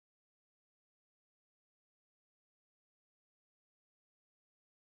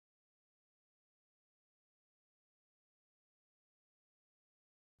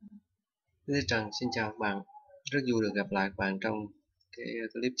Lê Trần xin chào các bạn, rất vui được gặp lại các bạn trong cái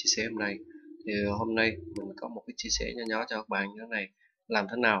clip chia sẻ hôm nay. Thì hôm nay mình có một cái chia sẻ nhỏ nhỏ cho các bạn như thế này, làm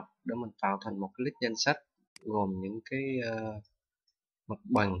thế nào để mình tạo thành một cái list danh sách gồm những cái mặt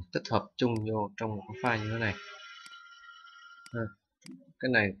bằng tích hợp chung vô trong một cái file như thế này.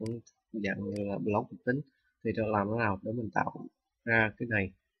 Cái này cũng dạng như là block thuộc tính. Thì để làm thế nào để mình tạo ra cái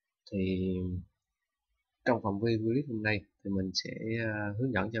này, thì trong phạm vi clip hôm nay thì mình sẽ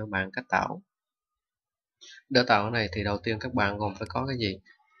hướng dẫn cho các bạn cách tạo. Để tạo cái này thì đầu tiên các bạn gồm phải có cái gì.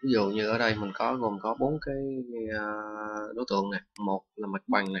 Ví dụ như ở đây mình gồm có 4 cái đối tượng này. Một là mặt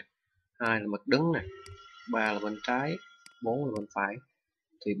bằng này, hai là mặt đứng này, ba là bên trái, bốn là bên phải.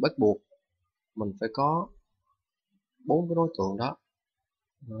 Thì bắt buộc mình phải có 4 cái đối tượng đó.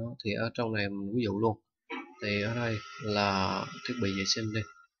 Thì ở trong này mình ví dụ luôn. Thì ở đây là thiết bị vệ sinh đi.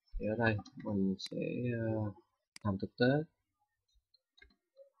 Thì ở đây mình sẽ làm thực tế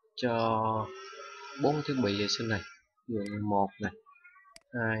cho 4 cái thiết bị vệ sinh này. Ví dụ như 1 này,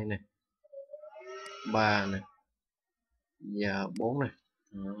 2 này, 3 này và 4 này.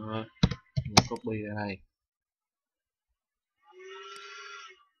 Đó, mình copy ra đây.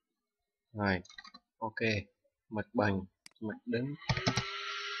 Rồi, ok, mặt bằng, mặt đứng.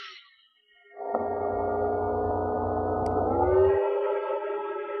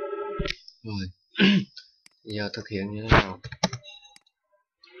 Rồi, giờ thực hiện như thế nào?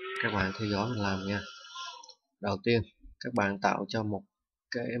 Các bạn theo dõi mình làm nha. Đầu tiên, các bạn tạo cho một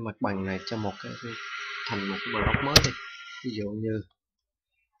cái mặt bằng này cho một cái thành một cái block mới đi. Ví dụ như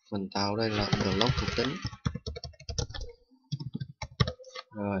mình tạo đây là block thuộc tính.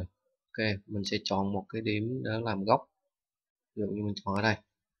 Rồi, ok, mình sẽ chọn một cái điểm để làm gốc. Ví dụ như mình chọn ở đây.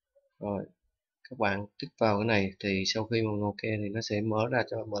 Rồi, các bạn tích vào cái này thì sau khi mình ok thì nó sẽ mở ra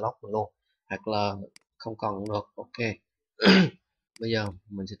cho block mình luôn, hoặc là không còn cũng được. Ok. Bây giờ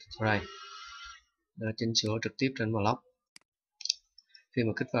mình sẽ tích vào đây để chỉnh sửa trực tiếp trên block. Khi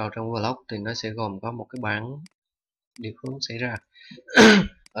mà kích vào trong block thì nó sẽ gồm có một cái bảng điều hướng xảy ra.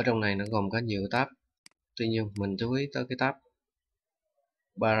 Ở trong này nó gồm có nhiều tab, tuy nhiên mình chú ý tới cái tab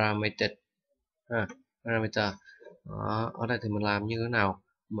parameter. Parameter. Đó, ở đây thì mình làm như thế nào?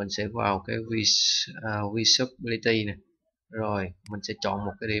 Mình sẽ vào cái visibility này, rồi mình sẽ chọn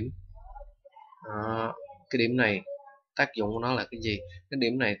một cái điểm. Đó, cái điểm này tác dụng của nó là cái gì? Cái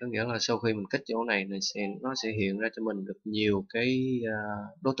điểm này có nghĩa là sau khi mình kích chỗ này nó sẽ hiện ra cho mình được nhiều cái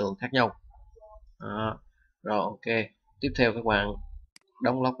đối tượng khác nhau. Đó. Rồi ok, tiếp theo các bạn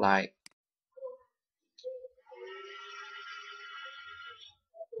đóng lock lại.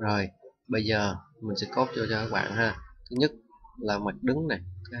 Rồi bây giờ mình sẽ copy cho các bạn ha. Thứ nhất là mặt đứng này,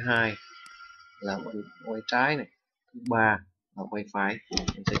 thứ hai là quay trái này, thứ ba là quay phải.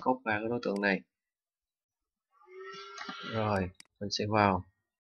 Mình sẽ copy ra cái đối tượng này. Rồi mình sẽ vào